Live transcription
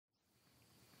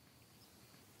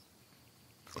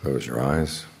Close your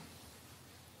eyes.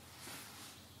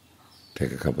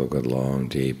 Take a couple of good long,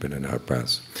 deep in and out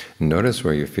breaths. Notice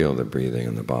where you feel the breathing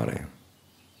in the body.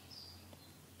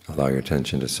 Allow your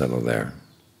attention to settle there.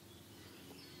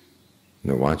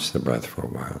 Now watch the breath for a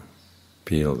while.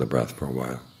 Feel the breath for a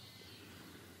while.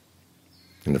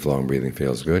 And if long breathing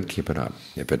feels good, keep it up.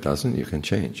 If it doesn't, you can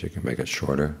change. You can make it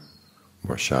shorter,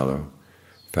 more shallow,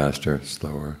 faster,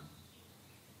 slower,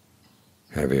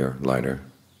 heavier, lighter.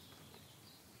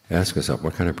 Ask yourself,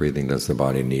 what kind of breathing does the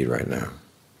body need right now?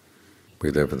 We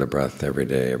live with the breath every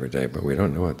day, but we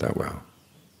don't know it that well.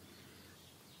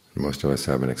 Most of us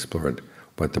haven't explored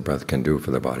what the breath can do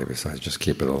for the body besides just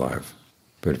keep it alive.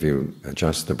 But if you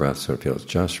adjust the breath so it feels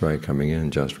just right coming in,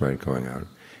 just right going out,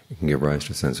 it can give rise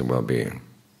to a sense of well-being.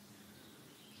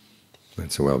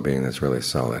 It's a well-being that's really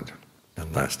solid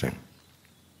and lasting.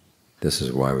 This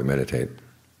is why we meditate.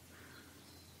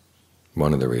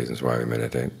 One of the reasons why we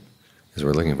meditate is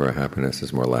we're looking for a happiness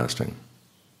that's more lasting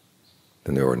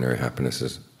than the ordinary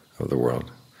happinesses of the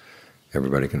world.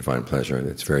 Everybody can find pleasure.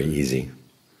 It's very easy.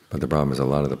 But the problem is a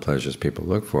lot of the pleasures people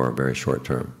look for are very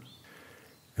short-term.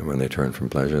 And when they turn from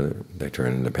pleasure, they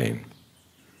turn into pain.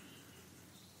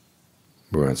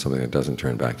 We want something that doesn't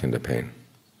turn back into pain,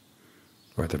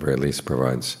 or at the very least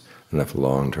provides enough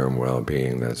long-term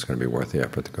well-being that it's going to be worth the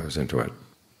effort that goes into it.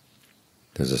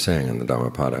 There's a saying in the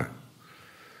Dhammapada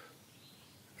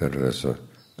that there's an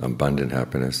abundant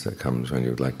happiness that comes when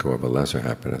you let go of a lesser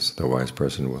happiness. The wise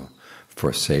person will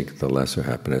forsake the lesser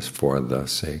happiness for the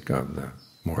sake of the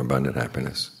more abundant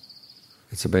happiness.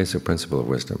 It's a basic principle of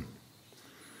wisdom.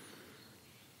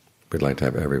 We'd like to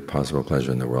have every possible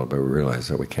pleasure in the world, but we realize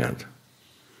that we can't.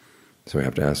 So we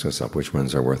have to ask ourselves which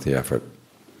ones are worth the effort,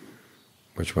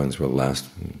 which ones will last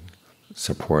and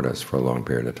support us for a long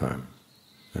period of time,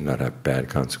 and not have bad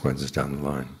consequences down the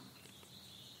line.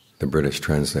 The British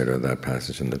translator of that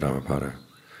passage in the Dhammapada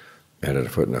added a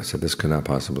footnote, said this could not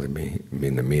possibly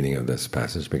mean the meaning of this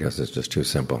passage because it's just too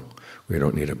simple. We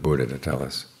don't need a Buddha to tell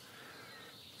us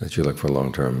that you look for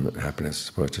long-term happiness as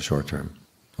opposed to short-term.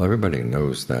 Well, everybody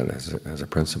knows that as a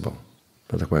principle,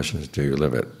 but the question is, do you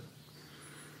live it?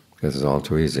 Because it's all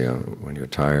too easy. When you're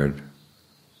tired,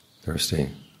 thirsty,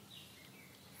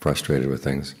 frustrated with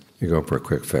things, you go for a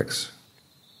quick fix.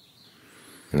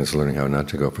 And it's learning how not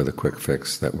to go for the quick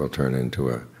fix that will turn into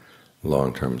a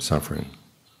long-term suffering.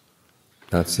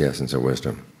 That's the essence of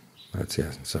wisdom. That's the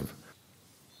essence of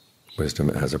wisdom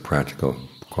as a practical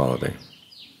quality.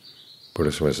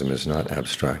 Buddhist wisdom is not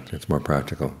abstract, it's more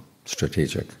practical,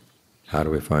 strategic. How do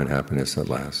we find happiness that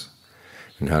lasts?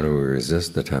 And how do we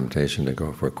resist the temptation to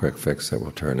go for a quick fix that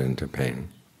will turn into pain,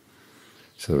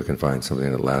 so that we can find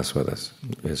something that lasts with us,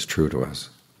 is true to us,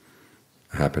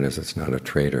 a happiness that's not a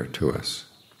traitor to us?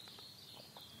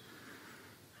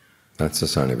 That's the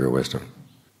sign of your wisdom.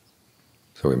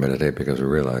 So we meditate because we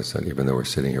realize that even though we're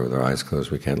sitting here with our eyes closed,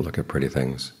 we can't look at pretty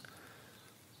things.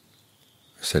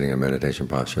 We're sitting in a meditation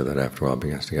posture that after a while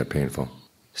begins to get painful.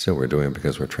 Still we're doing it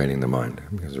because we're training the mind,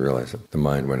 because we realize that the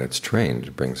mind, when it's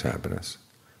trained, brings happiness,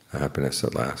 a happiness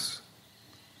that lasts.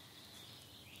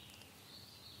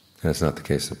 And it's not the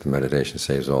case that the meditation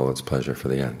saves all its pleasure for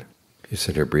the end. If you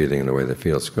sit here breathing in a way that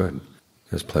feels good,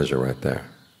 there's pleasure right there.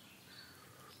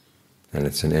 And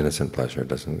it's an innocent pleasure. It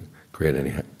doesn't create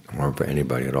any harm for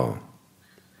anybody at all.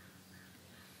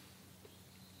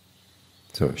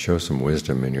 So show some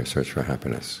wisdom in your search for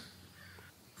happiness.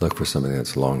 Look for something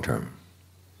that's long-term.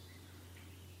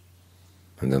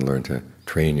 And then learn to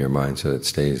train your mind so that it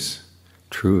stays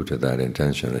true to that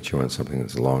intention, that you want something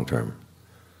that's long-term.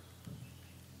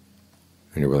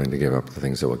 And you're willing to give up the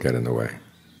things that will get in the way.